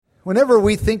Whenever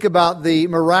we think about the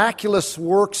miraculous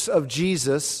works of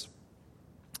Jesus,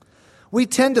 we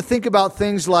tend to think about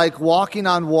things like walking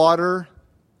on water,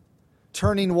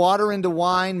 turning water into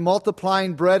wine,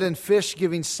 multiplying bread and fish,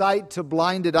 giving sight to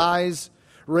blinded eyes,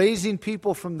 raising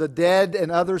people from the dead,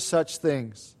 and other such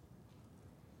things.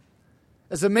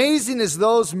 As amazing as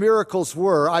those miracles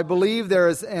were, I believe there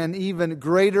is an even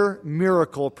greater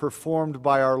miracle performed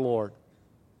by our Lord.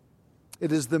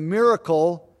 It is the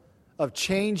miracle of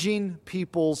changing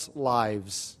people's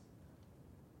lives.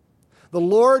 The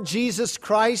Lord Jesus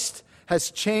Christ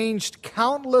has changed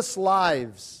countless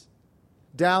lives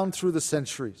down through the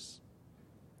centuries.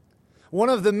 One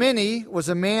of the many was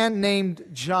a man named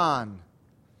John,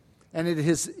 and it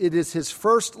is his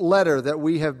first letter that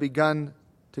we have begun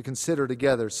to consider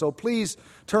together. So please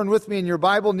turn with me in your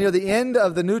Bible near the end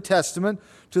of the New Testament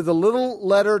to the little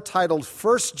letter titled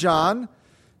 1 John.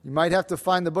 You might have to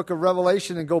find the book of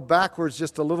Revelation and go backwards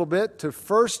just a little bit to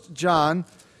 1 John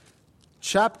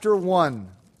chapter 1.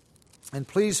 And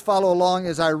please follow along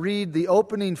as I read the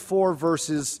opening 4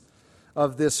 verses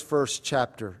of this first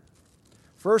chapter.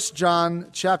 1 John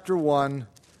chapter 1,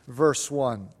 verse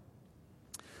 1.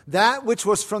 That which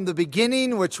was from the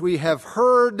beginning, which we have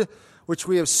heard, which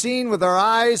we have seen with our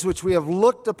eyes, which we have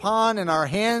looked upon and our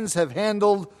hands have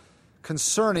handled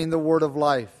concerning the word of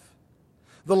life.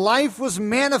 The life was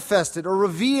manifested or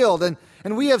revealed, and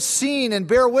we have seen and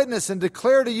bear witness and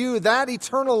declare to you that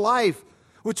eternal life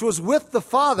which was with the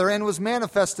Father and was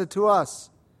manifested to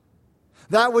us.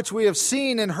 That which we have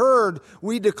seen and heard,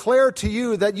 we declare to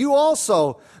you, that you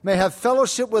also may have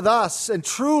fellowship with us. And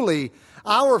truly,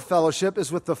 our fellowship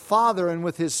is with the Father and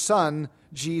with His Son,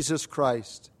 Jesus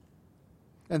Christ.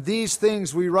 And these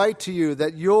things we write to you,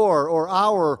 that your or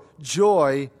our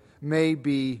joy may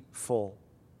be full.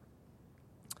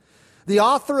 The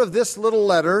author of this little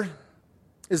letter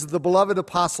is the beloved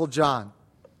Apostle John.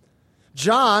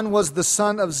 John was the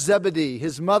son of Zebedee.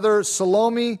 His mother,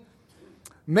 Salome,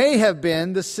 may have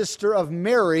been the sister of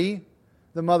Mary,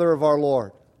 the mother of our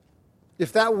Lord.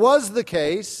 If that was the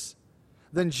case,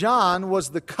 then John was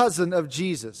the cousin of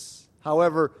Jesus.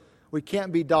 However, we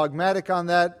can't be dogmatic on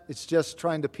that. It's just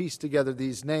trying to piece together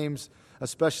these names,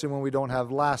 especially when we don't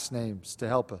have last names to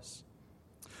help us.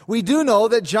 We do know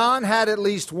that John had at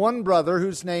least one brother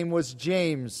whose name was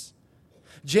James.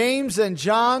 James and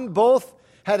John both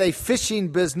had a fishing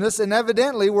business and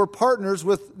evidently were partners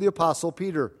with the Apostle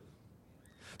Peter.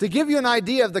 To give you an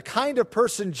idea of the kind of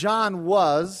person John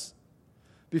was,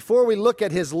 before we look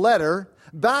at his letter,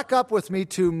 back up with me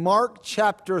to Mark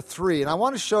chapter 3. And I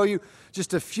want to show you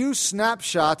just a few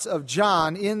snapshots of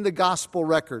John in the gospel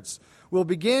records. We'll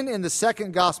begin in the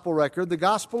second gospel record, the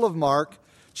Gospel of Mark,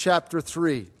 chapter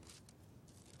 3.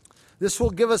 This will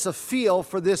give us a feel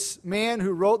for this man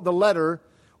who wrote the letter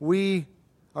we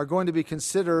are going to be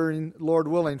considering, Lord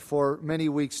willing, for many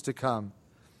weeks to come.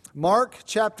 Mark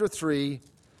chapter 3,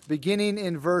 beginning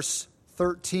in verse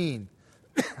 13.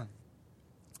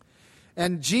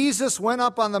 And Jesus went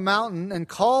up on the mountain and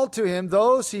called to him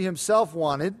those he himself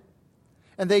wanted,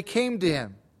 and they came to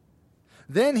him.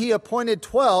 Then he appointed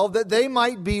 12 that they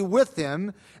might be with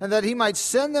him, and that he might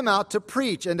send them out to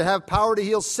preach and to have power to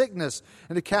heal sickness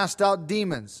and to cast out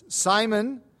demons.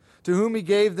 Simon, to whom he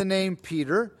gave the name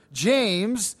Peter,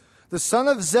 James, the son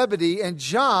of Zebedee, and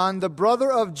John, the brother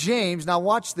of James. Now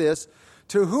watch this.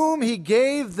 To whom he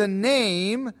gave the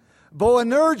name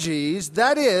Boanerges,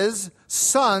 that is,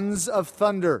 sons of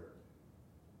thunder.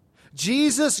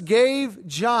 Jesus gave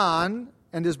John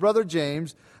and his brother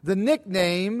James the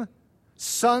nickname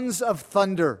Sons of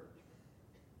Thunder.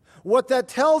 What that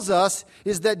tells us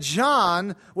is that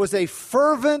John was a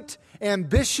fervent,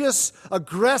 ambitious,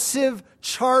 aggressive,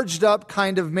 charged up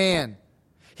kind of man.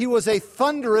 He was a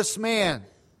thunderous man.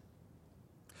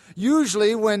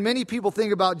 Usually when many people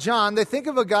think about John, they think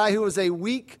of a guy who was a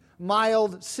weak,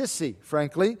 mild sissy,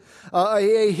 frankly.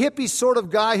 A hippie sort of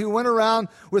guy who went around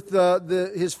with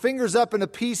his fingers up in a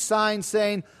peace sign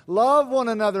saying, "Love one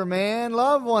another, man,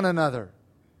 love one another."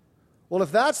 Well,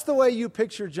 if that's the way you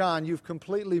picture John, you've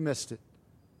completely missed it.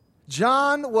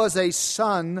 John was a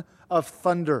son of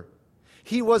thunder.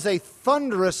 He was a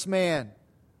thunderous man.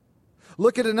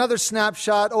 Look at another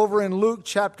snapshot over in Luke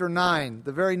chapter 9,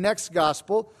 the very next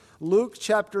gospel, Luke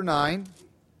chapter 9.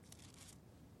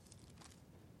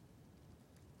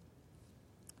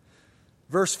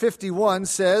 Verse 51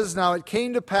 says, Now it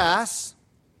came to pass,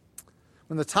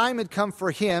 when the time had come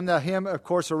for him, now him, of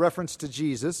course, a reference to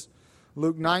Jesus,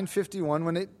 Luke 9:51,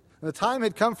 when the time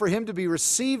had come for him to be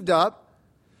received up,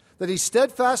 that he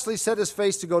steadfastly set his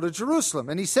face to go to Jerusalem.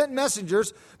 And he sent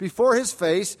messengers before his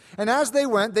face, and as they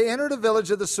went, they entered a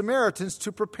village of the Samaritans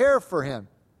to prepare for him.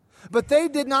 But they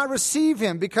did not receive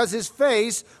him, because his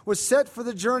face was set for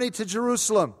the journey to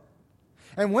Jerusalem.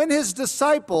 And when his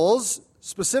disciples,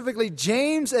 specifically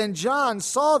James and John,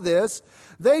 saw this,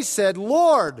 they said,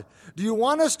 Lord, do you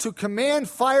want us to command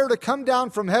fire to come down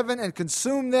from heaven and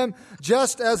consume them,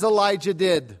 just as Elijah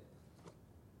did?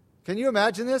 Can you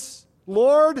imagine this?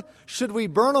 Lord, should we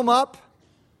burn them up?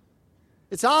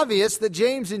 It's obvious that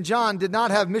James and John did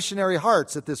not have missionary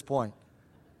hearts at this point.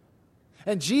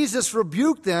 And Jesus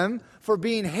rebuked them for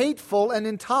being hateful and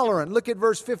intolerant. Look at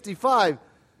verse 55.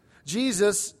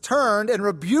 Jesus turned and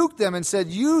rebuked them and said,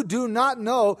 you do not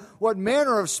know what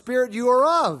manner of spirit you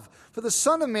are of. For the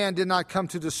Son of Man did not come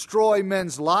to destroy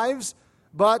men's lives,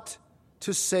 but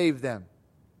to save them.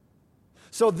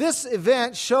 So this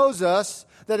event shows us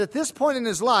that at this point in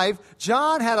his life,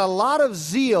 John had a lot of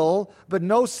zeal, but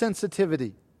no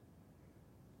sensitivity.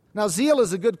 Now, zeal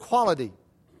is a good quality,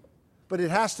 but it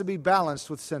has to be balanced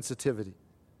with sensitivity.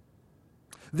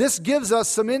 This gives us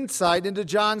some insight into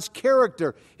John's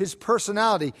character, his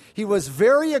personality. He was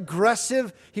very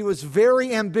aggressive. He was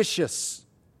very ambitious.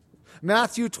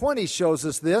 Matthew 20 shows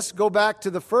us this. Go back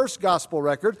to the first gospel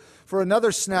record for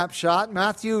another snapshot.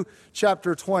 Matthew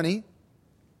chapter 20.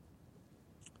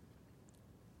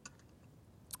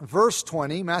 Verse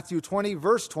 20, Matthew 20,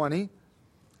 verse 20,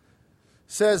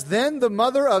 says, Then the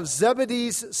mother of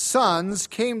Zebedee's sons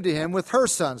came to him with her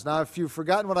sons. Now, if you've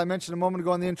forgotten what I mentioned a moment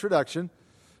ago in the introduction,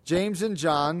 James and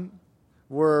John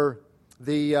were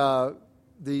the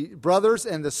brothers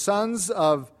and the sons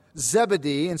of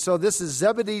Zebedee, and so this is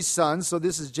Zebedee's sons, so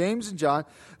this is James and John.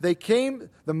 The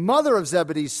mother of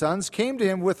Zebedee's sons came to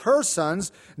him with her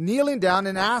sons, kneeling down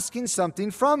and asking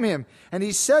something from him. And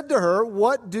he said to her,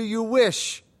 What do you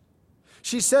wish?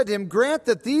 She said to him, Grant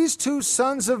that these two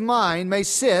sons of mine may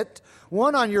sit,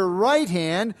 one on your right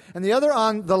hand and the other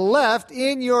on the left,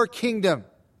 in your kingdom.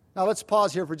 Now let's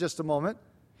pause here for just a moment.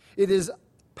 It is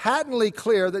patently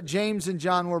clear that James and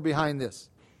John were behind this.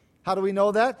 How do we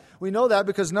know that? We know that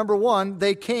because, number one,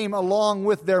 they came along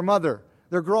with their mother.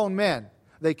 They're grown men.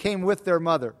 They came with their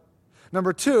mother.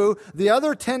 Number two, the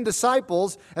other 10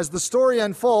 disciples, as the story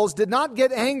unfolds, did not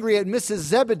get angry at Mrs.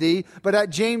 Zebedee, but at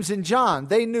James and John.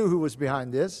 They knew who was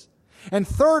behind this. And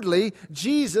thirdly,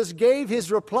 Jesus gave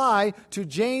his reply to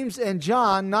James and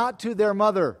John, not to their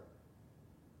mother.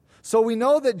 So we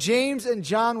know that James and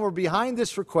John were behind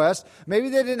this request. Maybe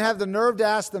they didn't have the nerve to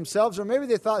ask themselves, or maybe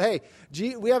they thought, hey,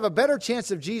 we have a better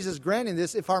chance of Jesus granting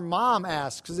this if our mom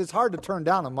asks, because it's hard to turn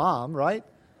down a mom, right?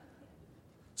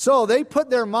 So they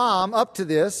put their mom up to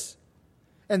this,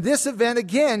 and this event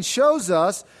again shows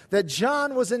us that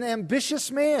John was an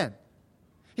ambitious man.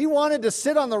 He wanted to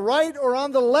sit on the right or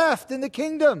on the left in the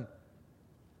kingdom.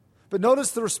 But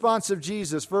notice the response of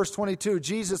Jesus. Verse 22,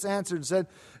 Jesus answered and said,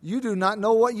 You do not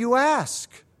know what you ask.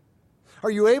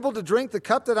 Are you able to drink the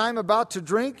cup that I am about to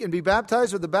drink and be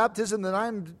baptized with the baptism that I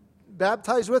am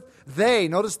baptized with? They,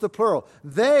 notice the plural,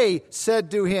 they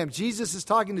said to him, Jesus is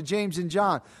talking to James and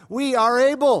John, we are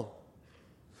able.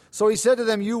 So he said to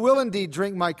them, You will indeed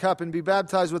drink my cup and be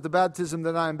baptized with the baptism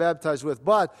that I am baptized with.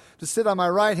 But to sit on my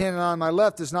right hand and on my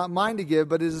left is not mine to give,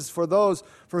 but it is for those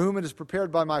for whom it is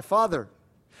prepared by my Father.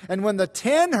 And when the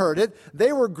 10 heard it,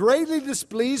 they were greatly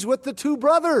displeased with the two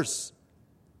brothers.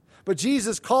 But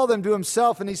Jesus called them to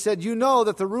himself, and he said, You know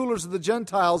that the rulers of the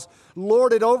Gentiles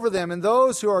lord it over them, and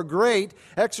those who are great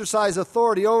exercise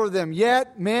authority over them.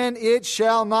 Yet, men, it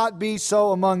shall not be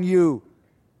so among you.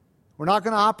 We're not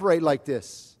going to operate like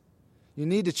this. You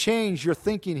need to change your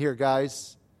thinking here,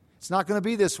 guys. It's not going to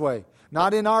be this way.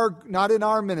 Not in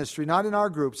our ministry, not in our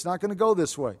group. It's not going to go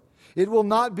this way. It will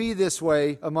not be this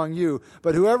way among you.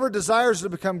 But whoever desires to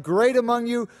become great among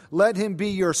you, let him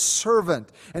be your servant.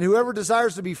 And whoever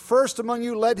desires to be first among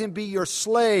you, let him be your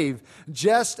slave.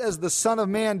 Just as the Son of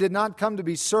Man did not come to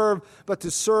be served, but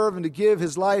to serve and to give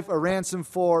his life a ransom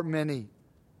for many.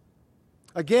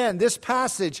 Again, this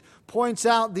passage points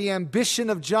out the ambition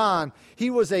of John. He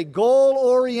was a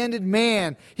goal-oriented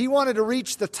man. He wanted to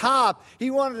reach the top.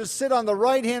 He wanted to sit on the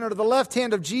right hand or the left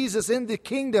hand of Jesus in the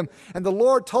kingdom. And the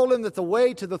Lord told him that the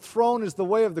way to the throne is the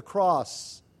way of the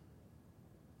cross.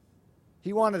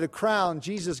 He wanted a crown.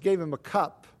 Jesus gave him a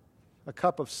cup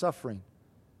of suffering.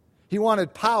 He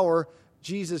wanted power.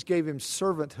 Jesus gave him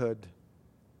servanthood.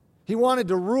 He wanted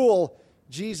to rule.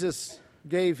 Jesus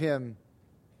gave him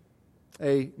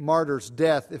a martyr's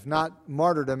death, if not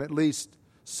martyrdom, at least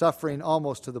suffering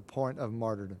almost to the point of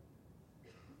martyrdom.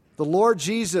 The Lord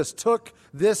Jesus took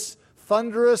this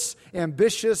thunderous,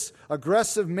 ambitious,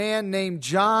 aggressive man named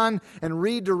John and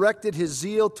redirected his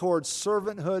zeal towards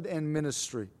servanthood and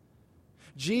ministry.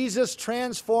 Jesus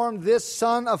transformed this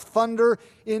son of thunder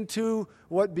into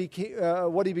what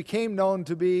he became known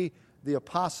to be, the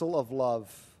apostle of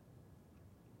love.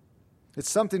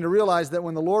 It's something to realize that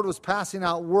when the Lord was passing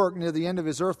out work near the end of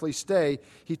his earthly stay,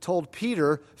 he told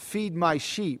Peter, "Feed my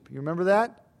sheep." You remember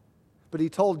that? But he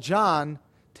told John,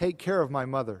 "Take care of my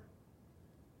mother."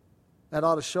 That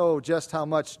ought to show just how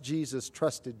much Jesus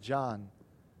trusted John.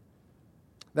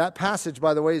 That passage,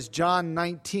 by the way, is John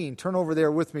 19. Turn over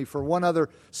there with me for one other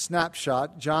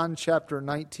snapshot. John chapter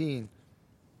 19.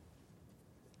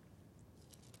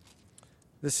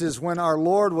 This is when our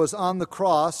Lord was on the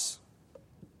cross,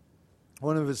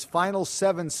 one of his final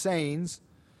 7 sayings.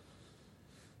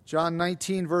 John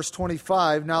 19, verse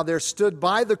 25. Now there stood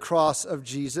by the cross of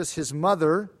Jesus his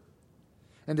mother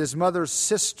and his mother's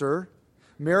sister,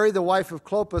 Mary the wife of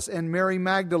Clopas, and Mary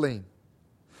Magdalene.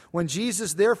 When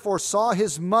Jesus therefore saw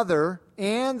his mother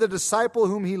and the disciple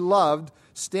whom he loved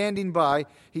standing by,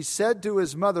 he said to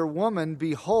his mother, "Woman,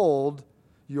 behold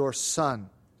your son."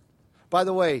 By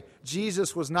the way,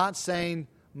 Jesus was not saying,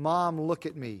 "Mom, look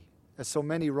at me," as so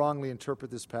many wrongly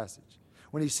interpret this passage.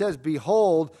 When he says,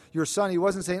 "Behold your son," he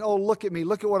wasn't saying, "Oh, look at me,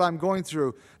 look at what I'm going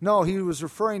through." No, he was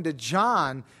referring to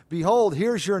John. "Behold,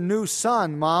 here's your new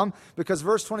son, Mom," because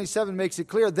verse 27 makes it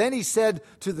clear. Then he said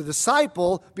to the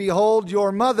disciple, "Behold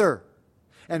your mother."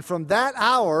 And from that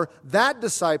hour, that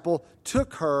disciple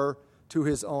took her to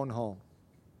his own home.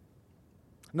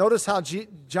 Notice how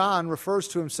John refers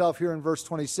to himself here in verse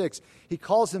 26. He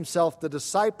calls himself the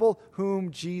disciple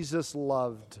whom Jesus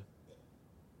loved.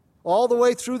 All the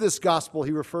way through this gospel,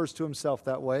 he refers to himself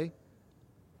that way.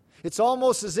 It's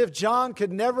almost as if John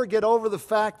could never get over the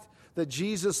fact that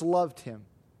Jesus loved him.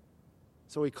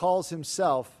 So he calls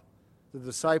himself the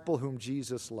disciple whom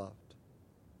Jesus loved.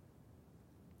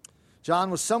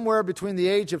 John was somewhere between the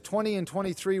age of 20 and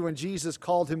 23 when Jesus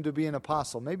called him to be an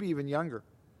apostle, maybe even younger.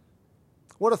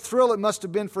 What a thrill it must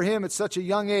have been for him at such a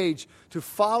young age to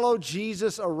follow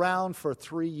Jesus around for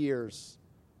 3 years.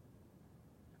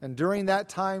 And during that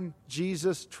time,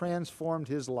 Jesus transformed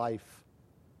his life.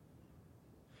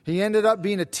 He ended up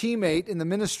being a teammate in the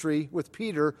ministry with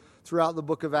Peter throughout the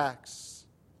book of Acts.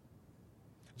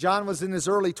 John was in his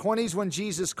early 20s when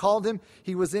Jesus called him.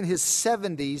 He was in his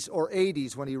 70s or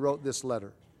 80s when he wrote this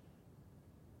letter.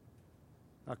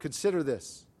 Now consider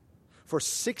this. For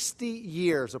 60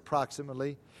 years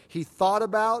approximately, he thought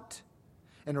about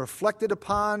and reflected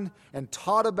upon and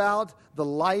taught about the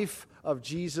life of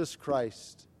Jesus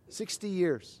Christ. 60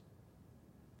 years.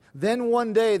 Then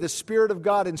one day the Spirit of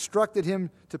God instructed him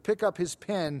to pick up his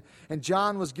pen, and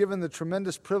John was given the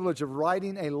tremendous privilege of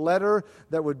writing a letter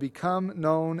that would become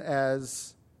known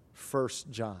as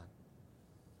 1 John.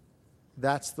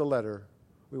 That's the letter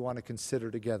we want to consider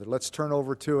together. Let's turn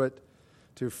over to it,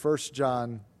 to 1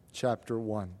 John chapter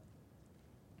 1.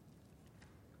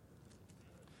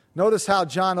 Notice how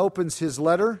John opens his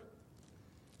letter.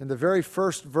 In the very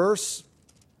first verse,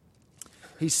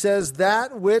 he says,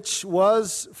 "That which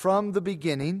was from the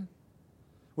beginning,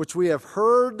 which we have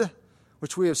heard,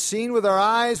 which we have seen with our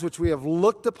eyes, which we have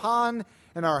looked upon,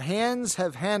 and our hands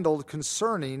have handled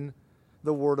concerning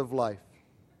the word of life."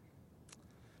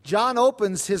 John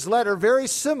opens his letter very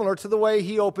similar to the way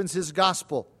he opens his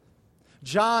gospel.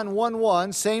 John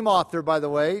 1:1, same author, by the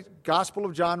way, Gospel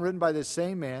of John, written by this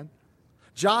same man.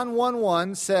 John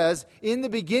 1:1 says, "In the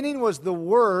beginning was the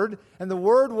Word, and the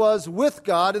Word was with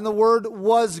God, and the Word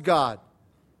was God."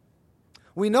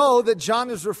 We know that John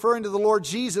is referring to the Lord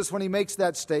Jesus when he makes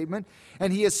that statement,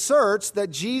 and he asserts that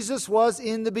Jesus was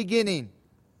in the beginning.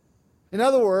 In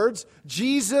other words,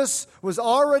 Jesus was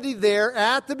already there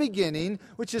at the beginning,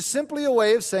 which is simply a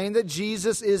way of saying that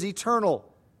Jesus is eternal.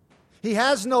 He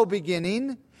has no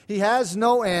beginning. He has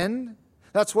no end.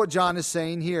 That's what John is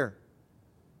saying here.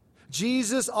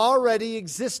 Jesus already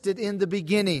existed in the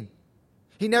beginning.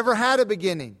 He never had a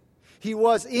beginning. He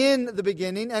was in the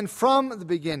beginning and from the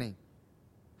beginning.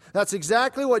 That's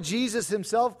exactly what Jesus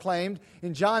himself claimed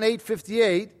in John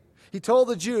 8:58. He told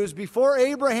the Jews, "Before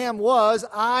Abraham was,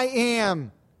 I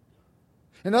am."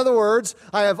 In other words,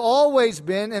 I have always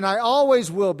been and I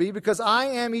always will be because I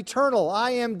am eternal.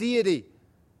 I am deity.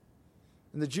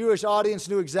 And the Jewish audience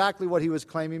knew exactly what he was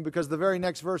claiming because the very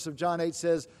next verse of John 8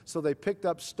 says, "So they picked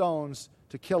up stones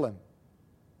to kill him."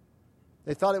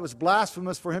 They thought it was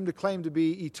blasphemous for him to claim to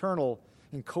be eternal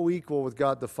and co-equal with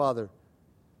God the Father.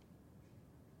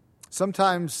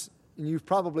 Sometimes,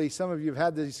 and some of you have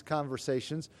had these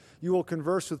conversations, you will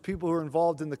converse with people who are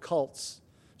involved in the cults,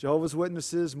 Jehovah's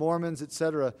Witnesses, Mormons,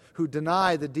 etc., who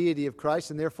deny the deity of Christ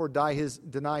and therefore deny his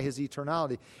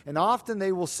eternality. And often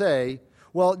they will say,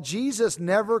 "Well, Jesus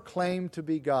never claimed to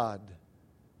be God."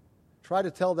 Try to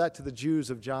tell that to the Jews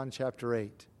of John chapter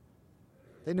 8.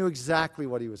 They knew exactly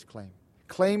what he was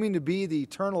claiming to be the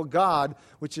eternal God,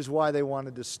 which is why they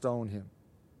wanted to stone him.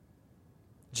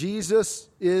 Jesus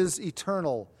is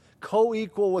eternal,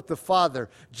 co-equal with the Father.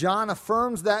 John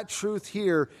affirms that truth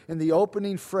here in the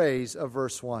opening phrase of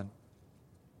verse 1.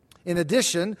 In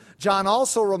addition, John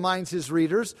also reminds his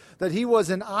readers that he was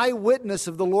an eyewitness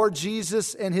of the Lord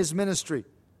Jesus and his ministry.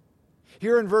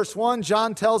 Here in verse 1,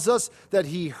 John tells us that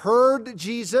he heard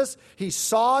Jesus, he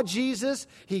saw Jesus,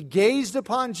 he gazed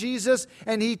upon Jesus,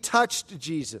 and he touched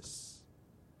Jesus.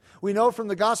 We know from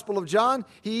the Gospel of John,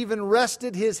 he even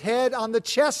rested his head on the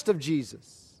chest of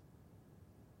Jesus.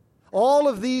 All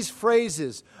of these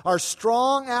phrases are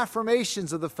strong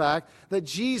affirmations of the fact that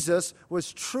Jesus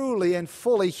was truly and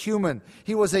fully human.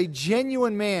 He was a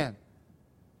genuine man.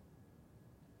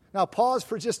 Now pause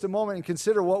for just a moment and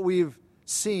consider what we've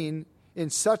seen in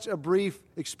such a brief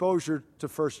exposure to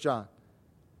 1 John.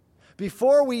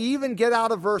 Before we even get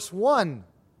out of verse 1,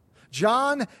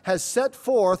 John has set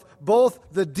forth both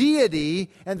the deity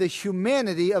and the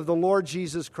humanity of the Lord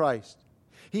Jesus Christ.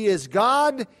 He is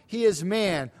God, he is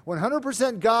man.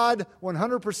 100% God,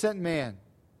 100% man.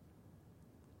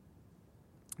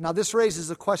 Now this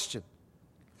raises a question.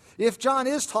 If John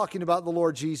is talking about the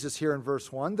Lord Jesus here in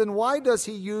verse 1, then why does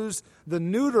he use the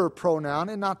neuter pronoun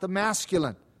and not the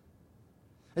masculine?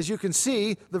 As you can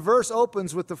see, the verse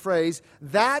opens with the phrase,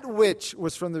 that which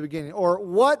was from the beginning, or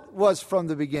what was from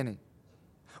the beginning.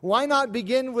 Why not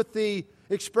begin with the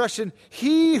expression,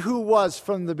 he who was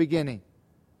from the beginning?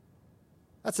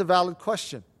 That's a valid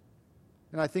question.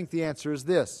 And I think the answer is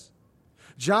this.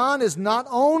 John is not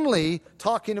only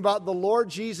talking about the Lord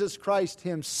Jesus Christ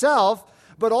himself,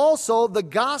 but also the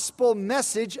gospel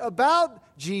message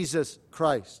about Jesus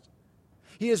Christ.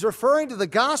 He is referring to the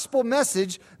gospel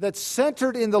message that's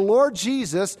centered in the Lord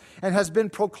Jesus and has been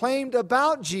proclaimed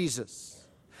about Jesus.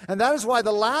 And that is why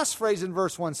the last phrase in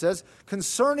verse 1 says,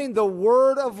 concerning the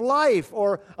word of life,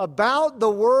 or about the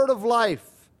word of life.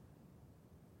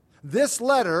 This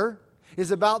letter is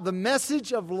about the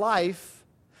message of life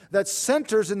that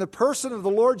centers in the person of the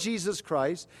Lord Jesus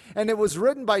Christ, and it was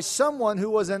written by someone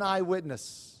who was an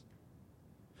eyewitness.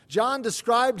 John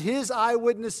described his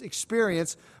eyewitness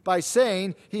experience by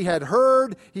saying he had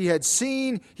heard, he had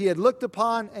seen, he had looked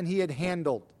upon, and he had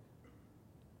handled.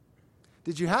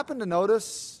 Did you happen to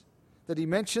notice that he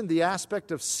mentioned the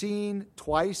aspect of seeing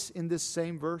twice in this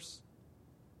same verse?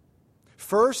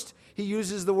 First, he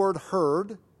uses the word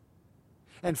heard.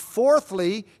 And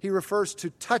fourthly, he refers to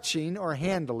touching or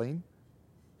handling.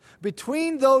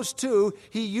 Between those two,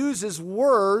 he uses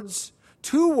words,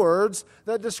 two words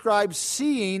that describe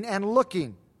seeing and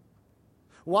looking.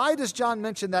 Why does John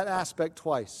mention that aspect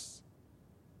twice?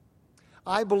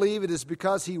 I believe it is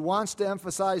because he wants to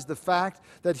emphasize the fact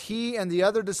that he and the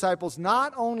other disciples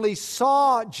not only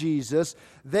saw Jesus,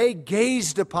 they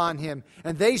gazed upon him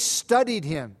and they studied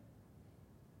him.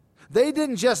 They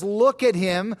didn't just look at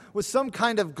him with some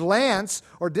kind of glance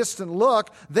or distant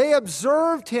look. They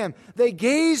observed him. They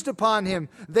gazed upon him.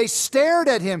 They stared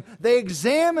at him. They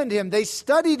examined him. They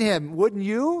studied him. Wouldn't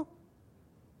you?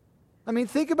 I mean,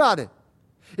 think about it.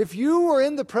 If you were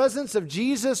in the presence of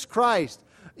Jesus Christ,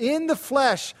 in the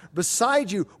flesh, beside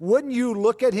you, wouldn't you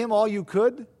look at him all you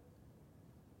could?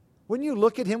 Wouldn't you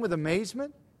look at him with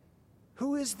amazement?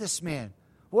 Who is this man?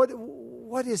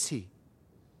 What is he?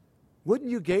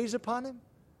 Wouldn't you gaze upon him?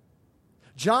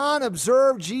 John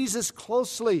observed Jesus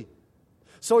closely.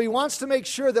 So he wants to make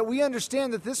sure that we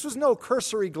understand that this was no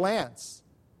cursory glance.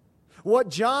 What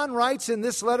John writes in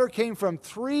this letter came from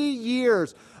 3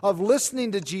 years of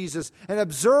listening to Jesus and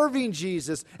observing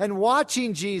Jesus and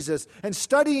watching Jesus and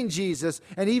studying Jesus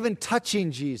and even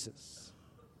touching Jesus.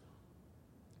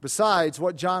 Besides,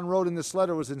 what John wrote in this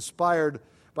letter was inspired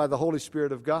by the Holy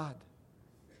Spirit of God.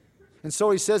 And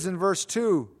so he says in verse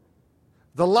 2,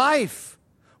 the life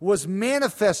was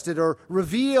manifested or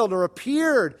revealed or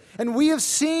appeared, and we have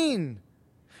seen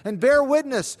and bear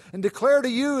witness and declare to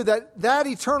you that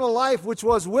eternal life which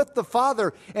was with the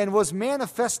Father and was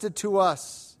manifested to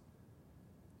us.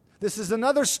 This is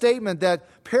another statement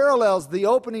that parallels the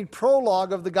opening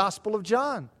prologue of the Gospel of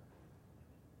John.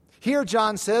 Here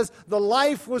John says the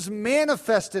life was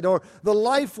manifested, or the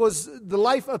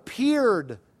life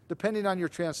appeared, depending on your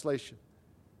translation.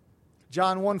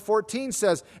 John 1:14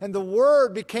 says, and the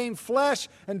Word became flesh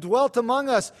and dwelt among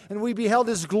us, and we beheld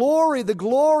His glory, the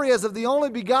glory as of the only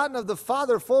begotten of the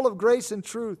Father, full of grace and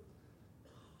truth.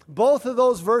 Both of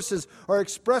those verses are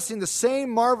expressing the same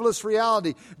marvelous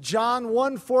reality. John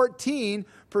 1:14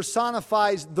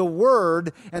 personifies the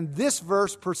Word, and this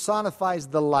verse personifies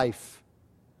the life.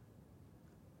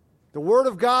 The Word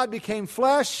of God became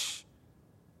flesh.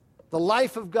 The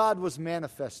life of God was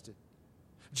manifested.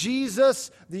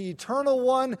 Jesus, the Eternal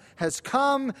One, has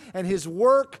come, and His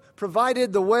work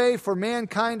provided the way for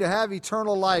mankind to have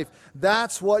eternal life.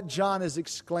 That's what John is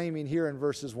exclaiming here in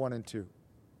verses 1 and 2.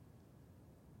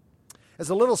 As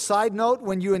a little side note,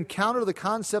 when you encounter the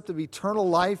concept of eternal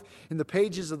life in the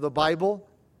pages of the Bible,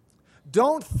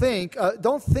 don't think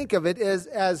of it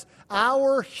as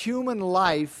our human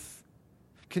life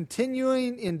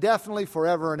continuing indefinitely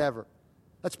forever and ever.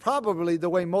 That's probably the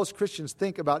way most Christians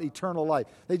think about eternal life.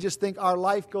 They just think our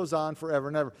life goes on forever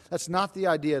and ever. That's not the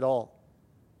idea at all.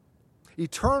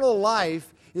 Eternal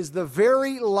life is the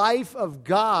very life of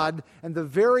God and the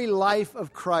very life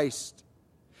of Christ.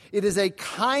 It is a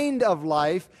kind of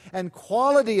life and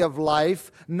quality of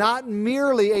life, not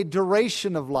merely a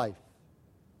duration of life.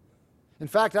 In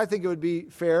fact, I think it would be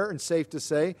fair and safe to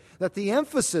say that the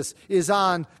emphasis is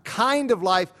on kind of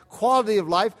life, quality of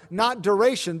life, not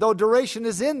duration, though duration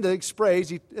is in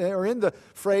the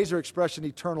phrase or expression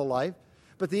eternal life.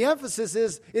 But the emphasis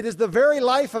is it is the very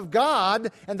life of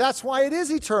God, and that's why it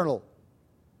is eternal.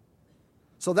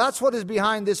 So that's what is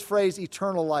behind this phrase,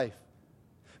 eternal life.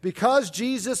 Because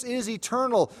Jesus is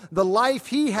eternal, the life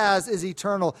He has is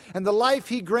eternal, and the life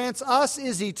He grants us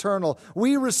is eternal.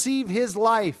 We receive His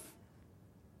life.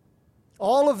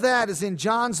 All of that is in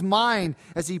John's mind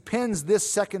as he pens this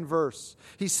second verse.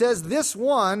 He says, "This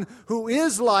one who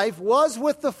is life was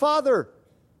with the Father."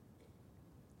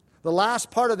 The last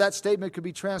part of that statement could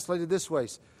be translated this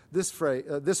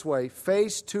way,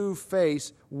 face to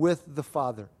face with the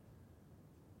Father.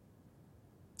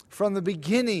 From the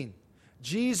beginning,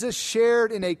 Jesus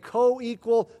shared in a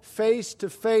co-equal,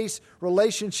 face-to-face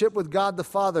relationship with God the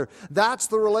Father. That's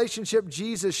the relationship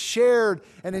Jesus shared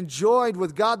and enjoyed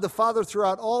with God the Father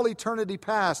throughout all eternity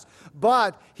past.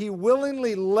 But He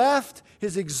willingly left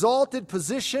His exalted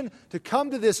position to come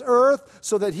to this earth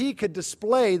so that He could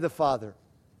display the Father.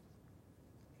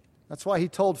 That's why He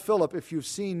told Philip, "If you've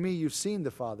seen me, you've seen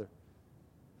the Father."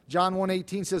 John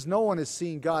 1:18 says, "No one has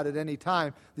seen God at any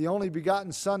time. The only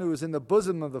begotten Son who is in the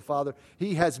bosom of the Father,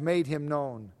 He has made Him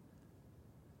known."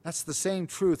 That's the same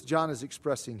truth John is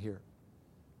expressing here.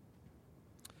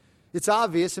 It's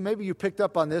obvious, and maybe you picked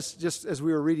up on this just as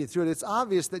we were reading through it, it's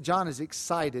obvious that John is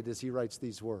excited as he writes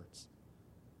these words.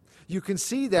 You can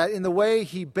see that in the way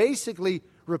he basically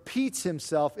repeats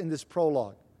himself in this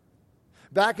prologue.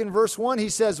 Back in verse 1, he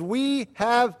says, "We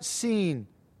have seen."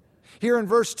 Here in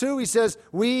verse 2, he says,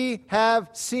 "We have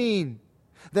seen."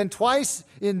 Then twice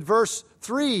in verse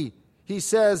 3, he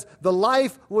says, "The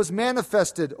life was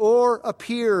manifested," or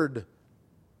appeared.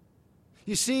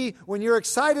 You see, when you're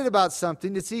excited about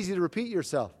something, it's easy to repeat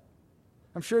yourself.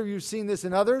 I'm sure you've seen this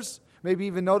in others, maybe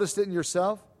even noticed it in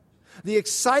yourself. The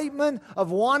excitement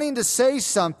of wanting to say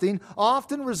something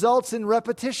often results in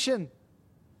repetition.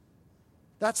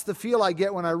 That's the feel I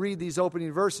get when I read these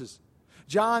opening verses.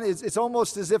 It's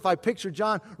almost as if I picture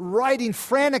John writing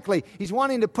frantically. He's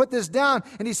wanting to put this down,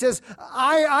 and he says,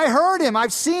 I heard Him,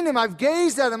 I've seen Him, I've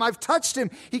gazed at Him, I've touched Him.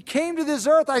 He came to this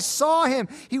earth, I saw Him.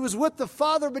 He was with the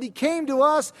Father, but He came to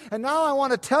us, and now I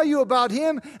want to tell you about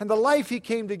Him and the life He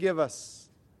came to give us.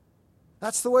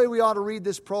 That's the way we ought to read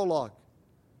this prologue.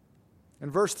 And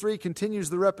verse 3 continues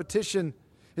the repetition.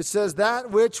 It says,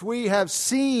 "That which we have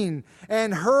seen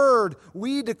and heard,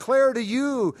 we declare to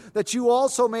you, that you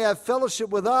also may have fellowship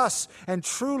with us. And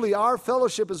truly our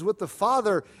fellowship is with the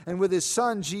Father and with His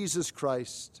Son, Jesus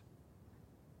Christ."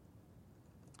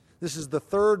 This is the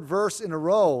third verse in a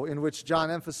row in which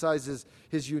John emphasizes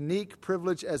his unique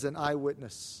privilege as an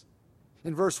eyewitness.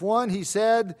 In verse 1, he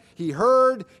said, he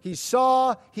heard, he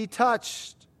saw, he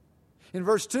touched. In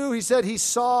verse 2, he said he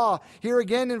saw. Here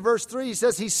again in verse 3, he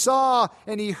says he saw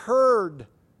and he heard.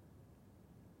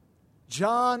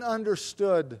 John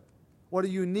understood what a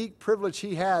unique privilege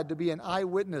he had to be an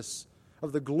eyewitness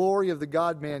of the glory of the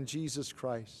God-man, Jesus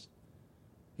Christ.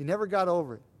 He never got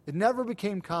over it. It never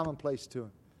became commonplace to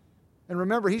him. And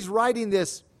remember, he's writing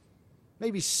this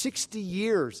maybe 60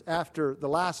 years after the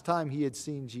last time he had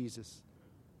seen Jesus.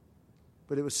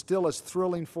 But it was still as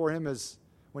thrilling for him as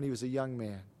when he was a young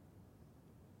man.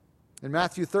 In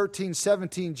Matthew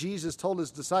 13:17, Jesus told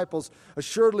His disciples,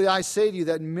 "Assuredly I say to you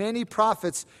that many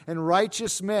prophets and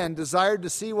righteous men desired to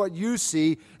see what you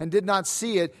see and did not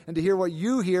see it, and to hear what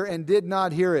you hear and did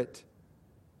not hear it."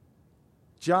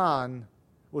 John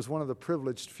was one of the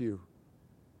privileged few.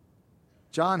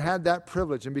 John had that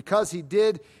privilege, and because he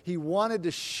did, he wanted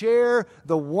to share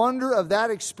the wonder of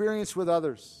that experience with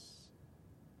others.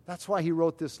 That's why he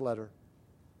wrote this letter.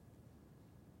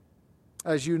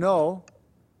 As you know,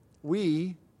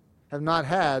 we have not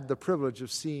had the privilege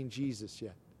of seeing Jesus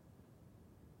yet.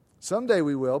 Someday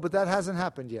we will, but that hasn't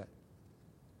happened yet.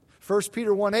 1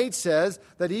 Peter 1:8 says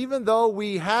that even though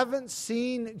we haven't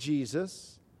seen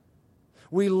Jesus,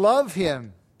 we love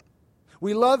Him.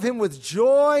 We love Him with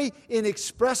joy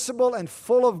inexpressible and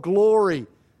full of glory.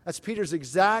 That's Peter's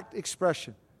exact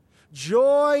expression.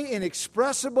 Joy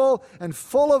inexpressible and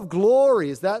full of glory.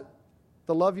 Is that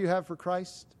the love you have for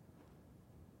Christ?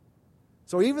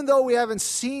 So even though we haven't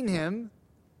seen Him,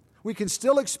 we can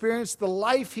still experience the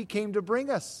life He came to bring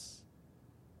us.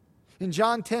 In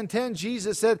John 10:10,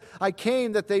 Jesus said, I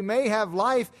came that they may have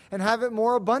life and have it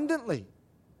more abundantly.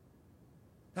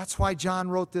 That's why John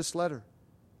wrote this letter.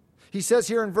 He says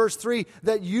here in verse 3,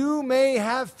 that you may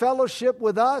have fellowship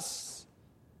with us.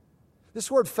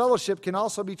 This word fellowship can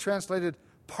also be translated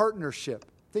partnership.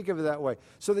 Think of it that way.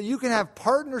 So that you can have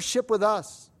partnership with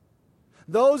us.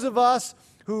 Those of us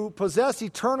who possess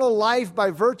eternal life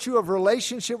by virtue of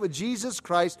relationship with Jesus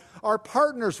Christ are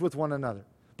partners with one another.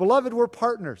 Beloved, we're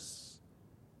partners.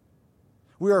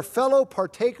 We are fellow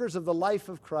partakers of the life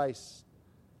of Christ.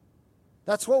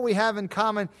 That's what we have in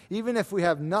common, even if we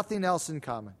have nothing else in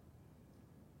common.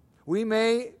 We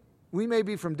may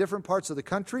be from different parts of the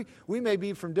country. We may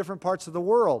be from different parts of the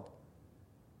world.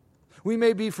 We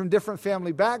may be from different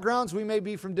family backgrounds. We may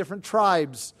be from different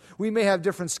tribes. We may have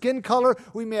different skin color.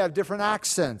 We may have different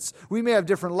accents. We may have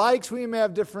different likes. We may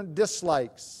have different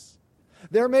dislikes.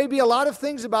 There may be a lot of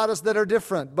things about us that are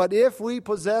different, but if we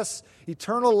possess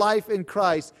eternal life in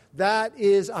Christ, that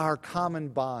is our common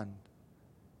bond.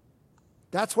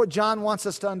 That's what John wants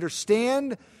us to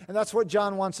understand, and that's what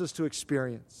John wants us to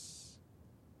experience.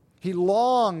 He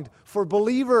longed for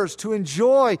believers to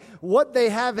enjoy what they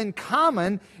have in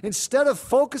common instead of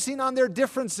focusing on their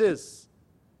differences.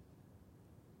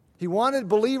 He wanted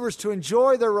believers to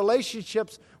enjoy their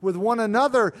relationships with one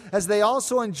another as they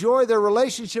also enjoy their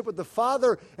relationship with the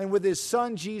Father and with His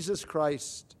Son, Jesus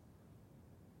Christ.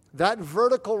 That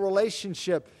vertical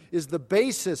relationship is the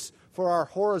basis for our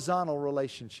horizontal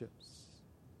relationships.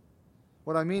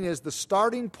 What I mean is the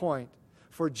starting point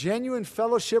for genuine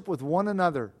fellowship with one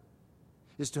another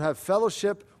is to have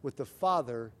fellowship with the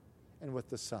Father and with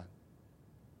the Son.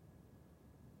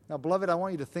 Now, beloved, I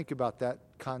want you to think about that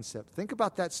concept. Think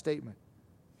about that statement.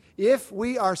 If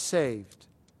we are saved,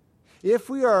 if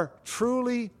we are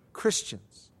truly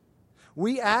Christians,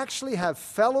 we actually have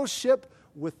fellowship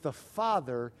with the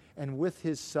Father and with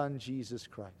His Son, Jesus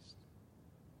Christ.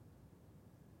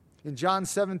 In John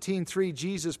 17:3,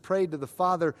 Jesus prayed to the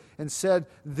Father and said,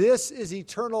 "This is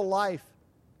eternal life,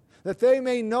 that they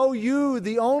may know you,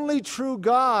 the only true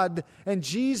God, and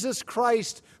Jesus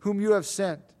Christ, whom you have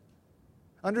sent."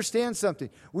 Understand something.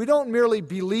 We don't merely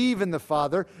believe in the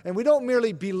Father, and we don't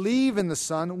merely believe in the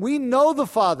Son. We know the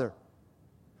Father.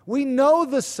 We know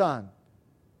the Son.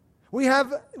 We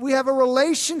have a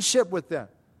relationship with them.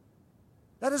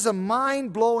 That is a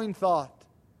mind-blowing thought.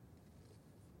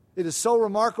 It is so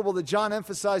remarkable that John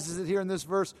emphasizes it here in this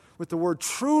verse with the word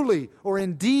truly or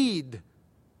indeed.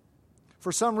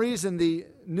 For some reason, the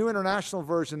New International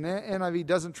Version, the NIV,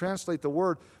 doesn't translate the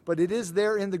word, but it is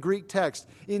there in the Greek text.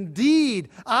 Indeed,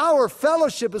 our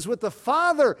fellowship is with the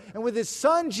Father and with His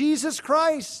Son, Jesus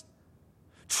Christ.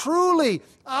 Truly,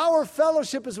 our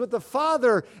fellowship is with the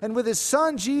Father and with His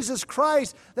Son, Jesus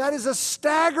Christ. That is a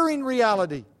staggering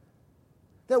reality.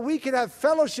 That we can have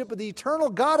fellowship with the eternal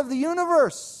God of the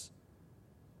universe.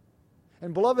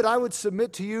 And beloved, I would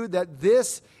submit to you that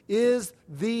this is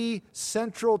the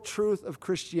central truth of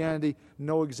Christianity,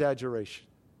 no exaggeration.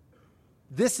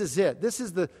 This is it. This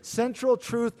is the central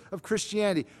truth of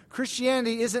Christianity.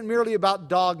 Christianity isn't merely about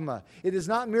dogma. It is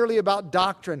not merely about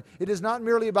doctrine. It is not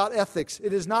merely about ethics.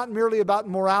 It is not merely about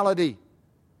morality.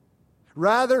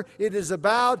 Rather, it is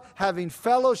about having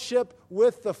fellowship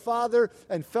with the Father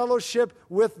and fellowship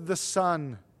with the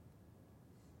Son.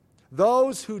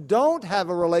 Those who don't have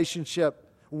a relationship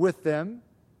with them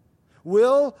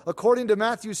will, according to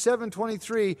Matthew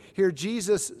 7:23, hear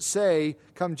Jesus say,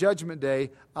 come Judgment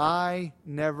Day, "I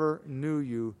never knew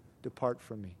you, depart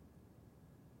from me."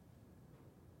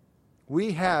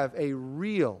 We have a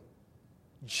real,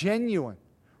 genuine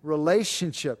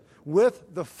relationship with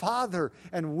the Father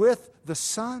and with the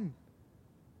Son.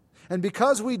 And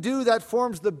because we do, that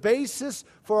forms the basis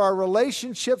for our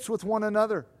relationships with one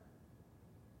another.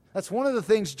 That's one of the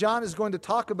things John is going to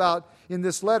talk about in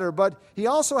this letter, but he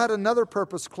also had another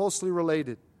purpose closely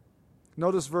related.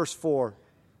 Notice verse 4,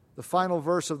 the final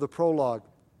verse of the prologue.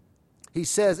 He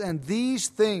says, "And these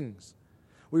things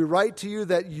we write to you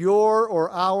that your," or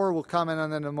our, we'll comment on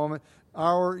that in a moment,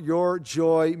 your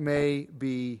joy may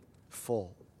be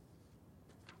full.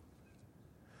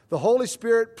 The Holy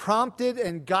Spirit prompted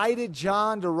and guided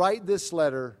John to write this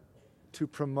letter to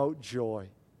promote joy.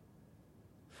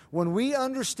 When we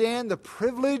understand the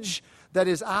privilege that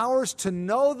is ours to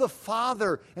know the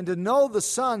Father and to know the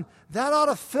Son, that ought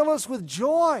to fill us with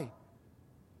joy.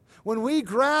 When we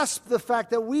grasp the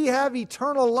fact that we have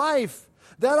eternal life,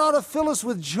 that ought to fill us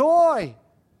with joy.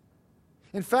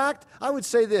 In fact, I would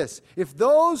say this: if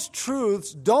those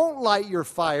truths don't light your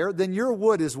fire, then your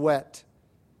wood is wet.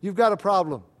 You've got a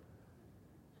problem.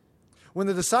 When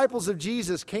the disciples of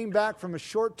Jesus came back from a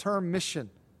short-term mission,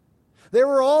 they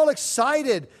were all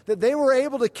excited that they were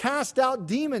able to cast out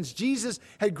demons. Jesus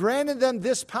had granted them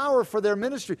this power for their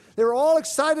ministry. They were all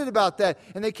excited about that.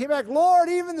 And they came back, Lord,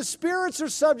 even the spirits are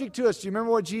subject to us. Do you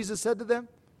remember what Jesus said to them?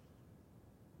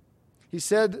 He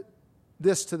said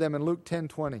this to them in Luke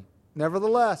 10:20.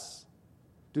 Nevertheless,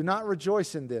 do not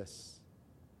rejoice in this,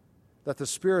 that the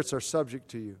spirits are subject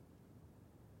to you,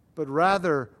 but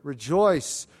rather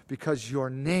rejoice because your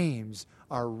names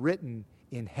are written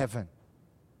in heaven.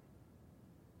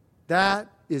 That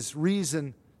is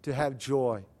reason to have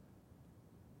joy.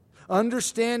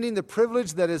 Understanding the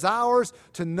privilege that is ours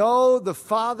to know the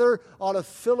Father ought to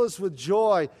fill us with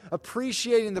joy.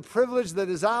 Appreciating the privilege that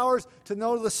is ours to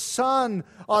know the Son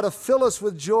ought to fill us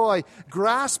with joy.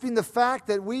 Grasping the fact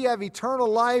that we have eternal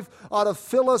life ought to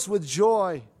fill us with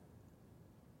joy.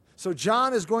 So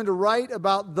John is going to write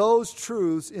about those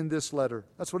truths in this letter.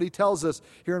 That's what he tells us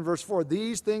here in verse 4.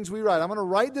 These things we write. I'm going to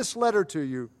write this letter to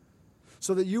you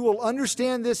so that you will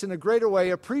understand this in a greater way,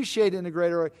 appreciate it in a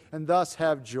greater way, and thus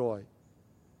have joy.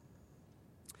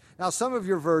 Now, some of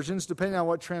your versions, depending on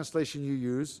what translation you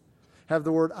use, have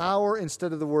the word our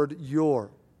instead of the word your.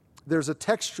 There's a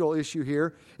textual issue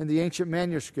here in the ancient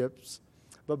manuscripts,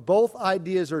 but both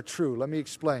ideas are true. Let me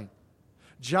explain.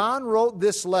 John wrote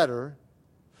this letter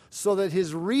so that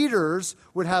his readers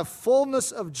would have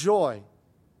fullness of joy.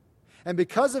 And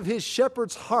because of his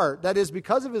shepherd's heart, that is,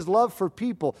 because of his love for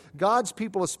people, God's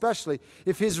people especially,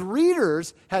 if his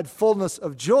readers had fullness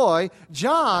of joy,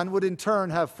 John would in turn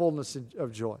have fullness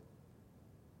of joy.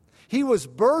 He was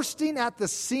bursting at the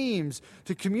seams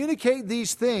to communicate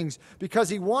these things because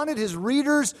he wanted his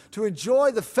readers to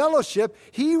enjoy the fellowship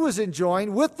he was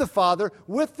enjoying with the Father,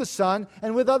 with the Son,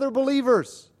 and with other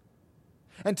believers.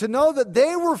 And to know that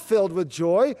they were filled with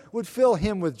joy would fill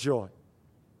him with joy.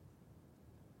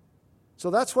 So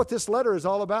that's what this letter is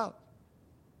all about.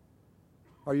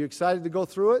 Are you excited to go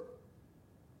through it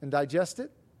and digest it?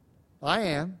 I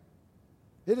am.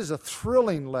 It is a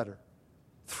thrilling letter.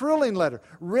 Thrilling letter.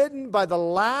 Written by the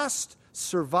last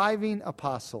surviving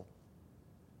apostle.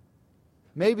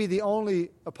 Maybe the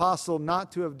only apostle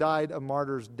not to have died a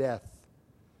martyr's death,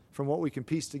 from what we can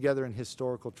piece together in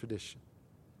historical tradition.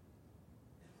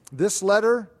 This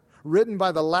letter, written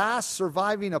by the last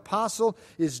surviving apostle,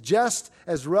 is just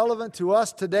as relevant to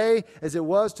us today as it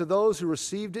was to those who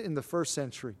received it in the first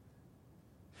century.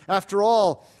 After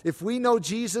all, if we know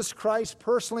Jesus Christ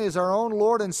personally as our own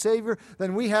Lord and Savior,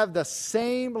 then we have the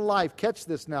same life. Catch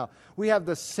this now. We have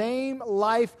the same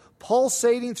life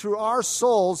pulsating through our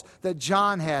souls that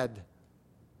John had.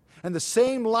 And the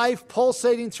same life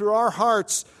pulsating through our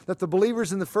hearts that the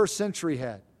believers in the first century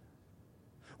had.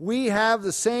 We have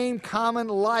the same common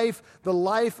life, the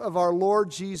life of our Lord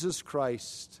Jesus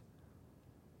Christ.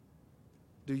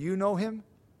 Do you know Him?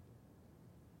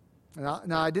 Now,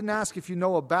 I didn't ask if you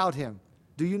know about Him.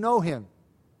 Do you know Him?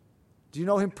 Do you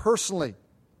know Him personally?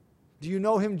 Do you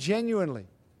know Him genuinely?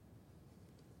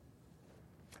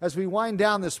 As we wind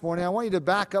down this morning, I want you to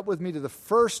back up with me to the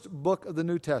first book of the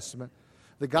New Testament,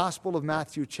 the Gospel of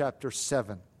Matthew chapter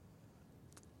 7.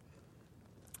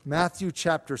 Matthew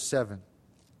chapter 7.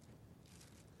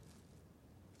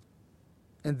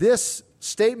 And this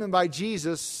statement by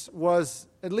Jesus was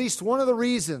at least one of the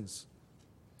reasons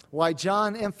why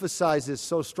John emphasizes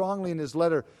so strongly in his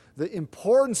letter the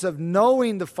importance of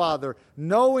knowing the Father,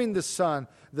 knowing the Son,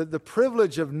 the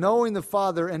privilege of knowing the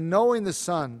Father and knowing the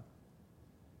Son.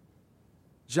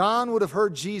 John would have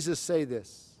heard Jesus say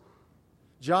this.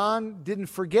 John didn't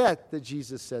forget that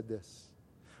Jesus said this,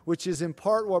 which is in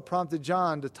part what prompted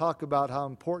John to talk about how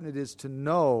important it is to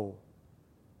know.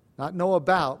 Not know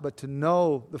about, but to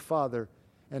know the Father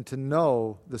and to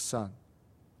know the Son.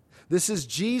 This is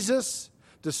Jesus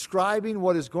describing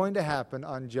what is going to happen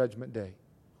on Judgment Day.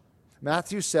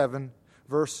 Matthew 7,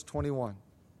 verse 21.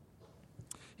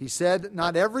 He said,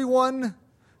 "Not everyone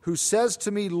who says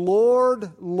to me,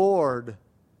 'Lord, Lord,'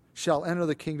 shall enter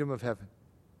the kingdom of heaven,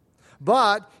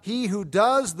 but he who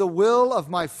does the will of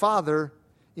my Father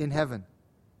in heaven.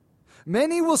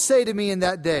 Many will say to me in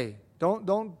that day,"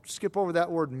 Don't skip over that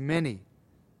word many.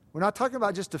 We're not talking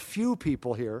about just a few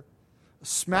people here, a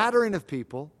smattering of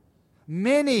people.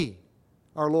 Many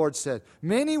our Lord said.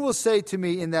 Many will say to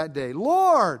me in that day,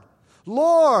 Lord,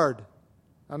 Lord.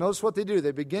 Now notice what they do.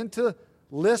 They begin to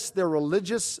list their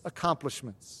religious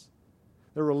accomplishments,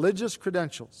 their religious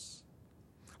credentials.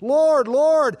 Lord,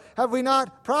 Lord, have we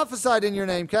not prophesied in your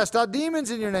name, cast out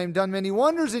demons in your name, done many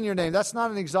wonders in your name? That's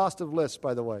not an exhaustive list,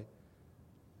 by the way.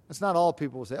 That's not all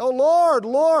people will say. Oh, Lord,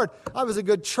 Lord, I was a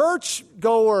good church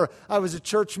goer. I was a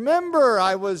church member.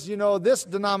 I was, this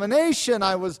denomination.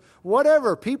 I was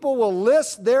whatever. People will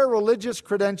list their religious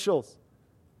credentials.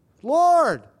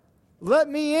 Lord, let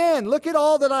me in. Look at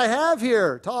all that I have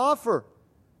here to offer.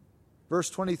 Verse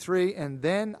 23, and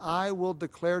then I will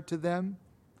declare to them,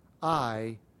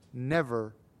 I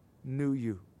never knew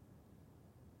you.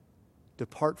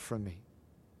 Depart from me.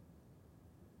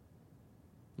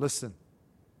 Listen.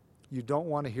 You don't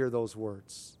want to hear those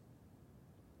words.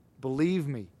 Believe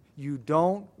me, you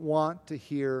don't want to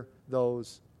hear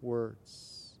those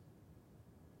words.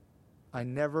 I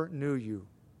never knew you.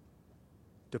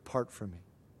 Depart from me.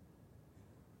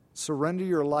 Surrender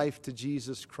your life to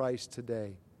Jesus Christ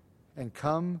today and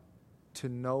come to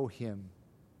know Him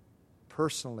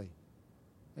personally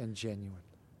and genuinely.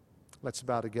 Let's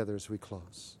bow together as we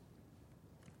close.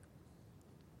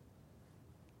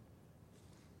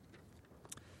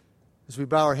 As we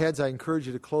bow our heads, I encourage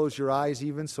you to close your eyes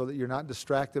even so that you're not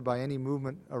distracted by any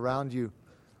movement around you.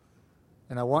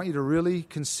 And I want you to really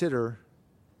consider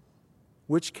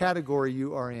which category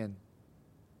you are in.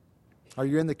 Are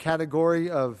you in the category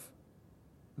of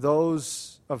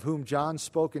those of whom John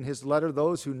spoke in his letter,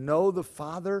 those who know the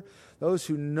Father, those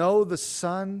who know the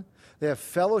Son? They have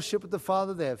fellowship with the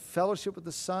Father, they have fellowship with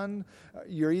the Son.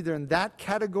 You're either in that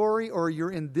category or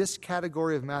you're in this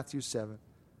category of Matthew 7.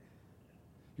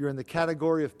 You're in the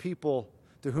category of people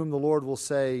to whom the Lord will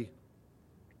say,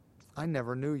 I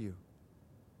never knew you.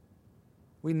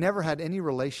 We never had any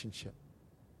relationship.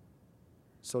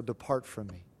 So depart from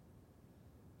me.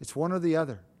 It's one or the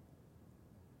other.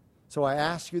 So I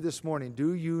ask you this morning,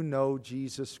 do you know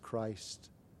Jesus Christ?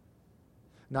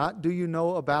 Not do you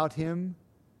know about Him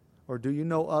or do you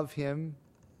know of Him?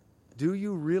 Do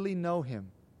you really know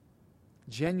Him?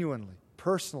 Genuinely,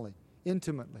 personally,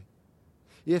 intimately.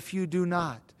 If you do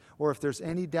not, or if there's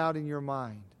any doubt in your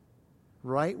mind,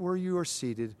 right where you are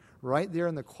seated, right there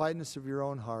in the quietness of your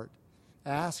own heart,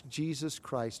 ask Jesus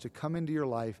Christ to come into your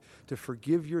life, to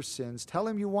forgive your sins. Tell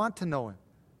Him you want to know Him.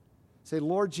 Say,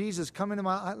 Lord Jesus, come into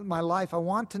my life. I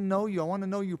want to know you. I want to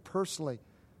know you personally.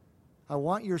 I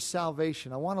want your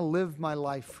salvation. I want to live my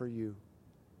life for you.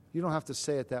 You don't have to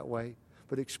say it that way,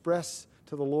 but express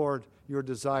to the Lord your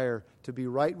desire to be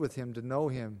right with Him, to know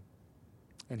Him,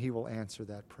 and He will answer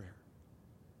that prayer.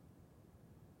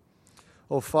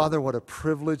 Oh, Father, what a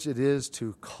privilege it is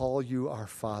to call you our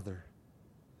Father.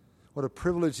 What a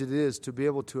privilege it is to be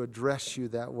able to address you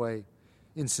that way,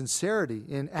 in sincerity,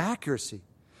 in accuracy,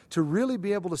 to really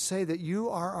be able to say that you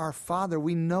are our Father.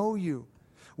 We know you.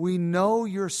 We know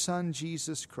your Son,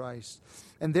 Jesus Christ.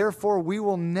 And therefore, we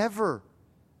will never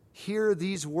hear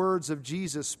these words of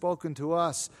Jesus spoken to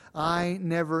us, I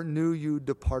never knew you,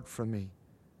 depart from me.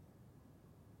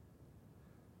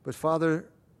 But Father,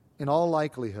 in all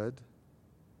likelihood,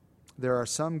 there are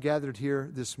some gathered here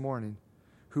this morning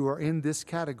who are in this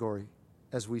category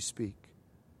as we speak.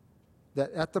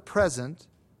 That at the present,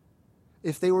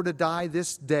 if they were to die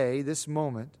this day, this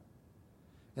moment,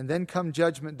 and then come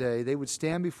Judgment Day, they would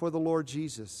stand before the Lord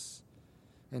Jesus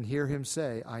and hear Him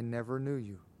say, I never knew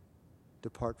you.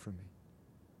 Depart from me.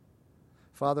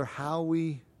 Father, how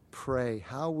we pray,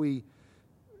 how we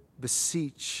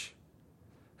beseech,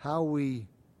 how we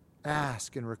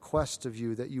ask and request of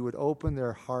you that you would open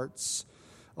their hearts,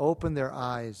 open their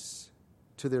eyes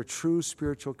to their true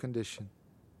spiritual condition,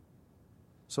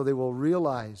 so they will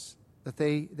realize that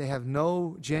they have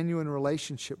no genuine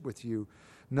relationship with you,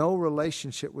 no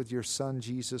relationship with your Son,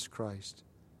 Jesus Christ,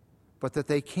 but that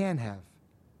they can have.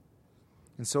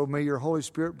 And so may your Holy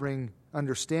Spirit bring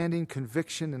understanding,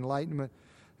 conviction, enlightenment,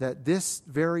 that this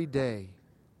very day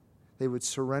they would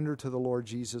surrender to the Lord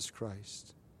Jesus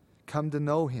Christ, come to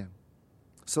know Him,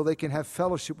 so they can have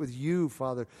fellowship with you,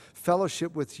 Father,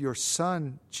 fellowship with your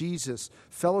Son, Jesus,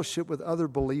 fellowship with other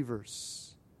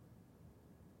believers.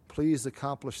 Please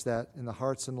accomplish that in the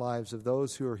hearts and lives of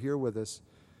those who are here with us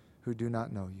who do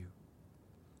not know you.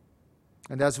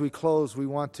 And as we close, we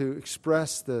want to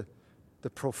express the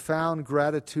profound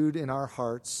gratitude in our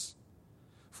hearts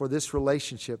for this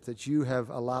relationship that you have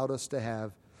allowed us to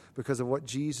have because of what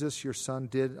Jesus, your Son,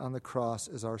 did on the cross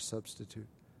as our substitute.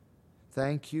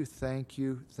 Thank you, thank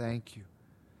you, thank you.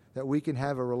 that we can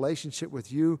have a relationship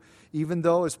with you, even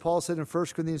though, as Paul said in 1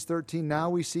 Corinthians 13, now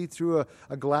we see through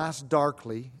a glass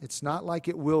darkly. It's not like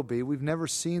it will be. We've never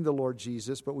seen the Lord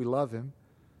Jesus, but we love him.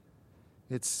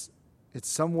 It's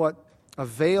somewhat a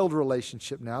veiled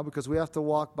relationship now because we have to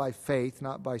walk by faith,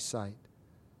 not by sight.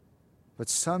 But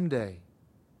someday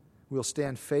we'll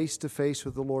stand face to face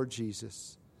with the Lord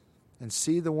Jesus and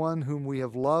see the one whom we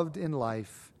have loved in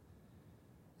life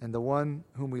and the one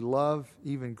whom we love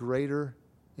even greater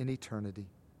in eternity.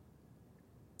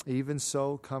 Even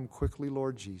so, come quickly,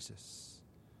 Lord Jesus.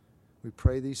 We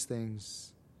pray these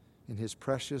things in his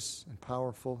precious and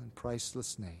powerful and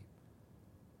priceless name.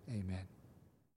 Amen.